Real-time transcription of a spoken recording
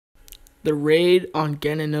The raid on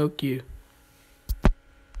Gananoque.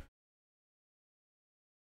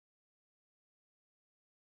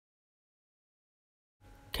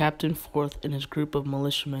 Captain Forth and his group of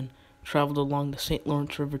militiamen traveled along the St.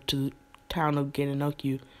 Lawrence River to the town of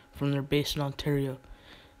Gananoque from their base in Ontario.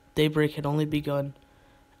 Daybreak had only begun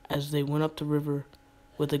as they went up the river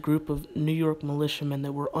with a group of New York militiamen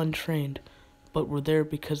that were untrained, but were there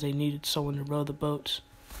because they needed someone to row the boats.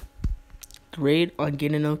 The raid on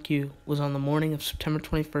Gananoque was on the morning of September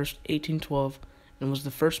 21st, 1812, and was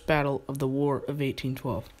the first battle of the War of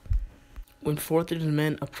 1812. When Forth and his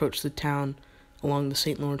men approached the town along the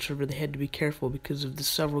St. Lawrence River, they had to be careful because of the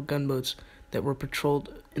several gunboats that were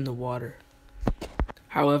patrolled in the water.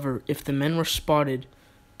 However, if the men were spotted,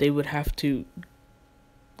 they would have to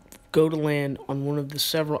go to land on one of the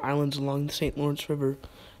several islands along the St. Lawrence River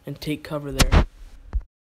and take cover there.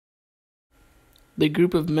 The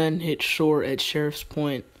group of men hit shore at Sheriff's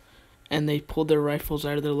Point, and they pulled their rifles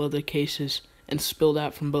out of their leather cases and spilled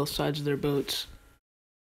out from both sides of their boats.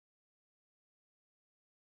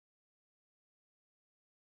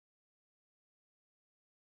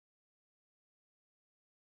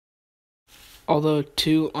 Although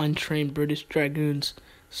two untrained British dragoons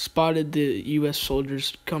spotted the U.S.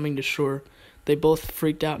 soldiers coming to shore, they both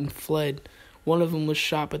freaked out and fled. One of them was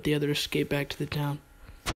shot, but the other escaped back to the town.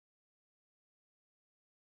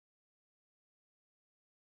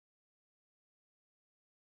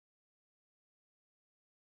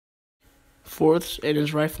 Forth and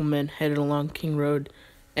his riflemen headed along King Road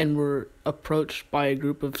and were approached by a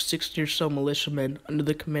group of 60 or so militiamen under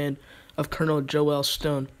the command of Colonel Joel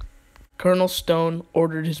Stone. Colonel Stone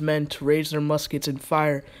ordered his men to raise their muskets and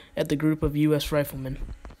fire at the group of U.S. riflemen.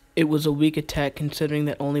 It was a weak attack considering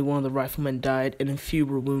that only one of the riflemen died and a few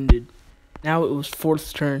were wounded. Now it was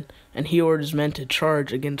Forth's turn, and he ordered his men to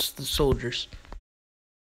charge against the soldiers.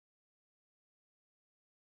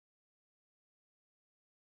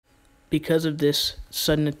 Because of this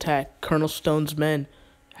sudden attack, Colonel Stone's men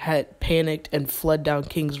had panicked and fled down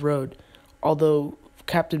King's Road, although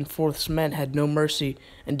Captain Forth's men had no mercy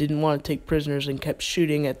and didn't want to take prisoners and kept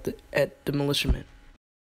shooting at the militiamen.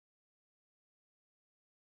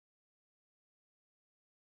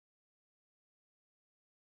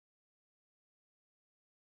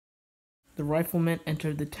 The riflemen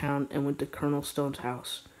entered the town and went to Colonel Stone's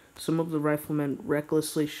house. Some of the riflemen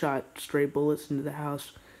recklessly shot stray bullets into the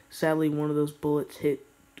house. Sadly, one of those bullets hit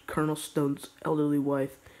Colonel Stone's elderly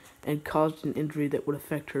wife and caused an injury that would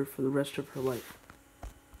affect her for the rest of her life.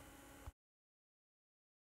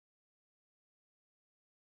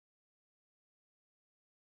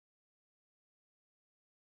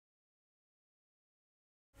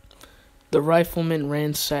 The riflemen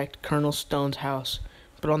ransacked Colonel Stone's house,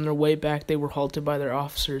 but on their way back they were halted by their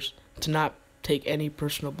officers to not take any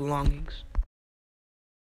personal belongings.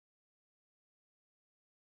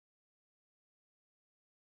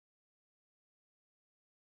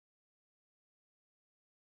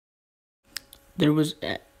 There was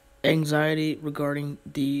anxiety regarding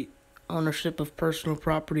the ownership of personal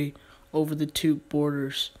property over the two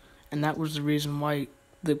borders, and that was the reason why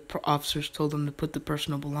the officers told them to put the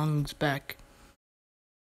personal belongings back.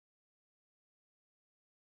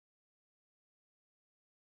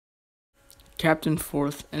 Captain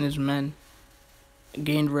Forth and his men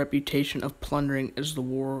gained a reputation of plundering as the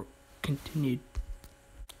war continued.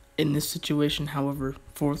 In this situation, however,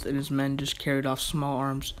 Forth and his men just carried off small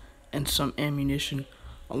arms and some ammunition,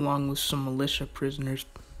 along with some militia prisoners,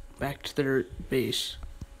 back to their base.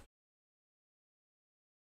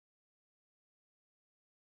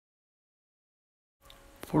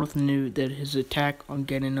 Forth knew that his attack on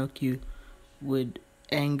Gananoque would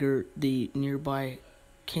anger the nearby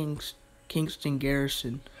Kingston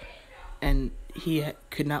garrison, and he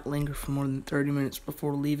could not linger for more than 30 minutes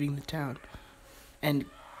before leaving the town. And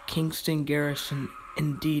Kingston garrison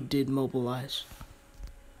indeed did mobilize.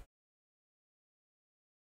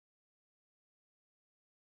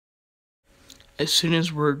 As soon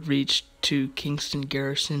as word reached to Kingston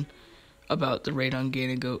garrison about the raid on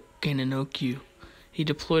Gananoque, he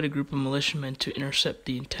deployed a group of militiamen to intercept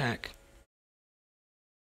the attack.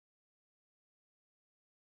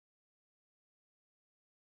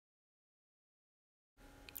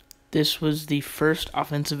 This was the first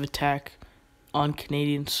offensive attack on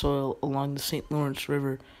Canadian soil along the St. Lawrence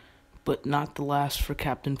River, but not the last for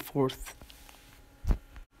Captain Forth.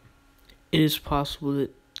 It is possible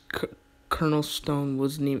that Colonel Stone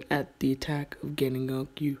was named at the attack of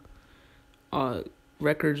Gananoque.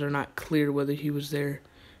 Records are not clear whether he was there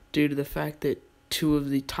due to the fact that two of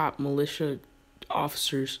the top militia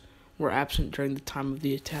officers were absent during the time of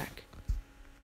the attack.